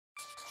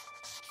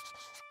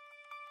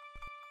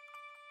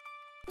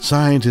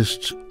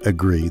Scientists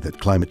agree that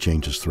climate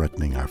change is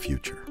threatening our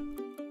future.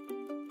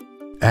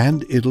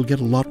 And it'll get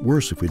a lot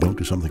worse if we don't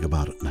do something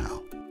about it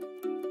now.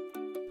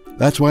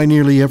 That's why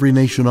nearly every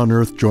nation on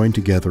Earth joined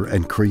together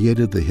and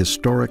created the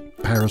historic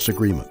Paris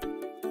Agreement,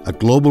 a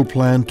global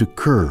plan to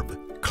curb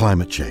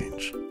climate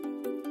change.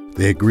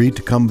 They agreed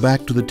to come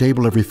back to the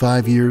table every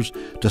 5 years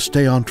to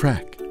stay on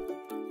track.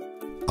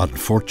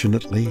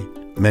 Unfortunately,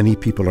 many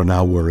people are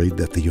now worried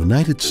that the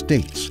United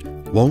States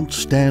won't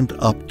stand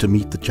up to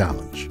meet the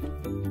challenge.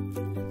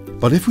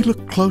 But if we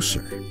look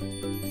closer,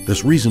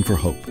 there's reason for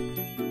hope.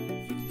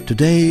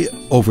 Today,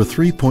 over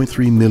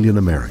 3.3 million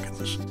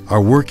Americans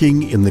are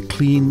working in the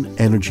clean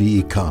energy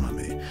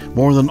economy,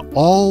 more than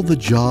all the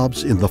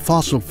jobs in the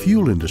fossil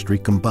fuel industry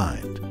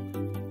combined.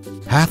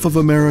 Half of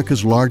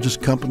America's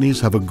largest companies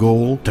have a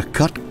goal to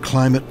cut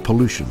climate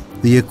pollution,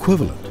 the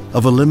equivalent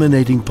of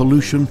eliminating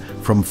pollution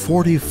from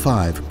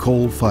 45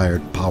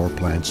 coal-fired power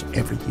plants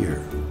every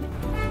year.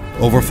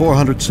 Over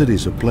 400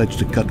 cities have pledged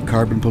to cut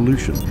carbon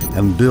pollution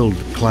and build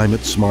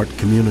climate-smart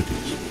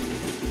communities.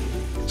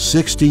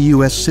 60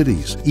 U.S.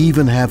 cities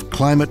even have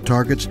climate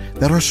targets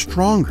that are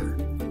stronger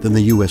than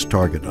the U.S.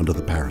 target under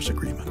the Paris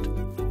Agreement.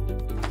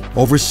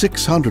 Over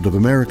 600 of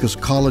America's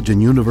college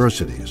and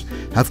universities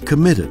have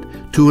committed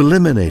to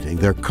eliminating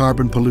their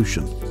carbon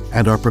pollution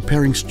and are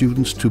preparing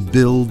students to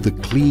build the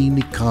clean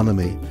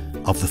economy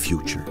of the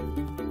future.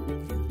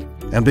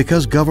 And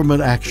because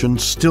government action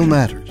still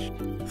matters,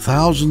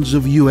 thousands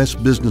of U.S.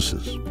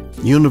 businesses,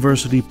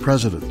 university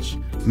presidents,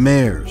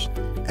 mayors,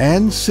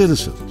 and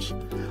citizens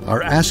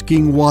are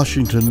asking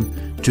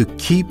Washington to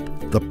keep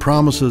the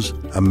promises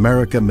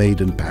America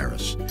made in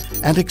Paris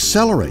and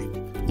accelerate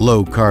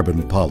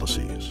low-carbon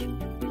policies.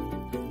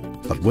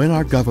 But when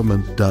our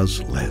government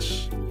does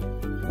less,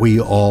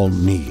 we all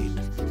need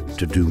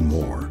to do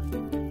more.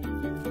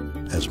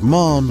 As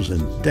moms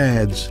and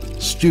dads,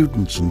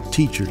 students and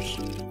teachers,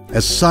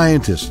 as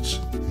scientists,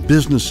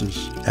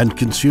 businesses and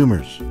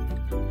consumers,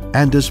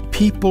 and as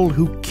people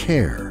who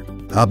care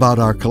about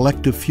our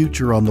collective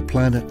future on the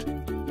planet,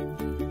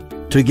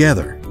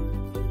 together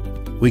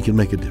we can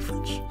make a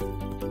difference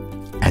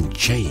and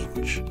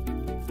change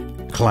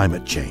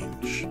climate change.